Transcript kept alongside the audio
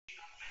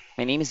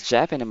My name is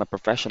Jeff and I'm a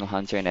professional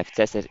hunter and I've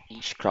tested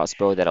each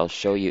crossbow that I'll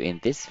show you in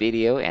this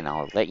video and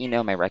I'll let you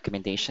know my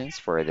recommendations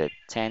for the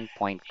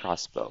 10-point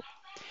crossbow.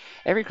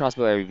 Every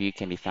crossbow I review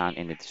can be found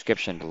in the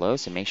description below,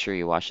 so make sure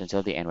you watch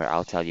until the end where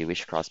I'll tell you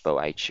which crossbow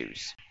I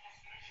choose.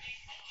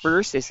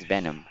 First is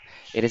Venom.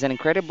 It is an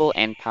incredible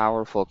and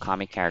powerful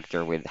comic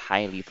character with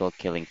high lethal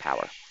killing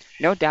power.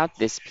 No doubt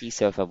this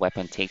piece of a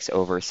weapon takes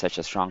over such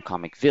a strong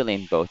comic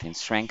villain both in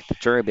strength,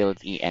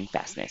 durability, and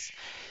fastness.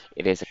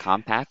 It is a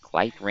compact,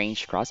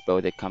 light-range crossbow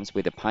that comes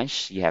with a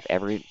punch you have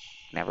ever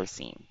never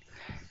seen.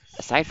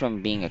 Aside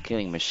from being a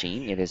killing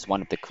machine, it is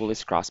one of the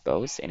coolest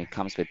crossbows, and it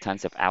comes with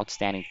tons of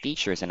outstanding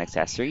features and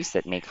accessories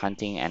that make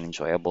hunting an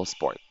enjoyable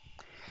sport.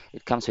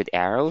 It comes with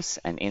arrows,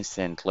 an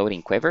instant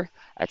loading quiver,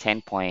 a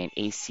 10-point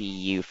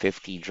ACU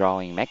 50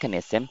 drawing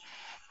mechanism,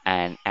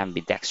 an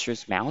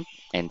ambidextrous mount,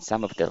 and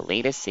some of the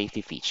latest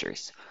safety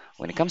features.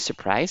 When it comes to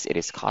price, it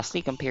is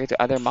costly compared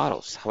to other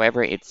models.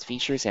 However, its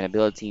features and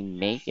ability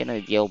make it an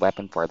ideal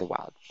weapon for the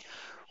wild.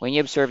 When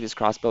you observe this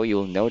crossbow, you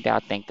will no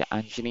doubt thank the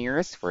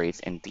engineers for it's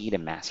indeed a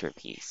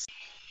masterpiece.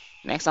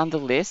 Next on the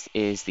list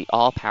is the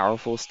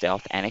all-powerful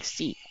Stealth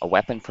NXT, a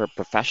weapon for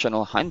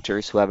professional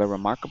hunters who have a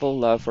remarkable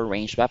love for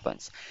ranged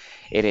weapons.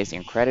 It is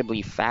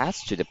incredibly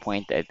fast to the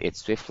point that it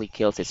swiftly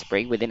kills its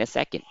prey within a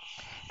second.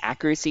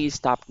 Accuracy is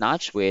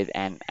top-notch with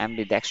an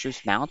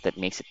ambidextrous mount that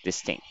makes it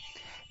distinct.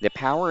 The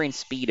power and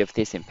speed of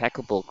this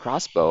impeccable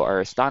crossbow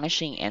are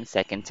astonishing and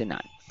second to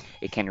none.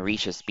 It can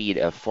reach a speed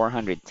of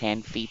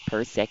 410 feet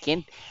per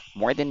second,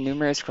 more than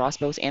numerous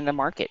crossbows in the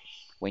market.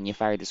 When you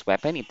fire this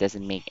weapon, it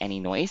doesn't make any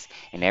noise,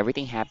 and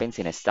everything happens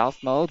in a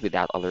stealth mode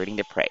without alerting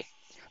the prey.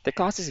 The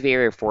cost is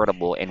very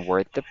affordable and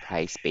worth the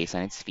price based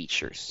on its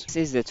features. This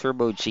is the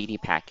Turbo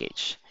GT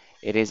package.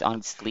 It is on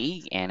its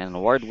league and an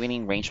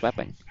award-winning range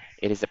weapon.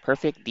 It is the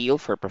perfect deal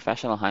for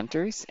professional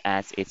hunters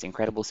as its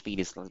incredible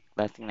speed is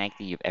nothing like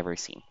you've ever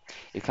seen.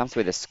 It comes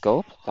with a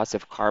scope, lots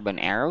of carbon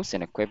arrows,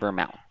 and a quiver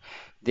mount.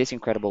 This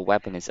incredible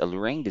weapon is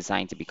alluring,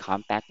 designed to be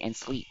compact and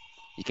sleek.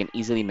 You can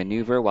easily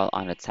maneuver while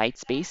on a tight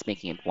space,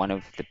 making it one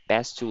of the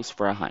best tools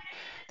for a hunt.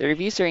 The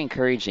reviews are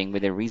encouraging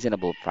with a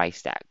reasonable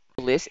price tag.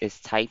 The list is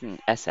Titan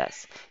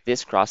SS.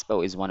 This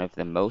crossbow is one of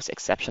the most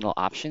exceptional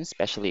options,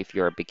 especially if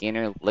you're a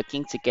beginner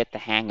looking to get the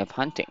hang of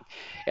hunting.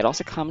 It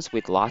also comes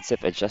with lots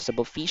of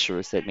adjustable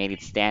features that made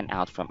it stand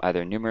out from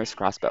other numerous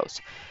crossbows.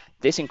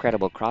 This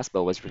incredible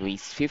crossbow was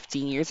released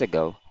 15 years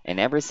ago, and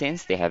ever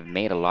since they have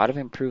made a lot of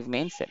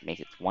improvements that make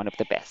it one of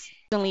the best.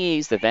 Personally, I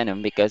use the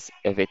Venom because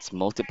of its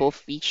multiple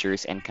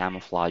features and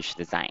camouflage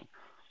design.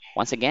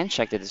 Once again,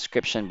 check the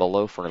description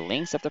below for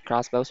links of the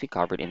crossbows we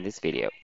covered in this video.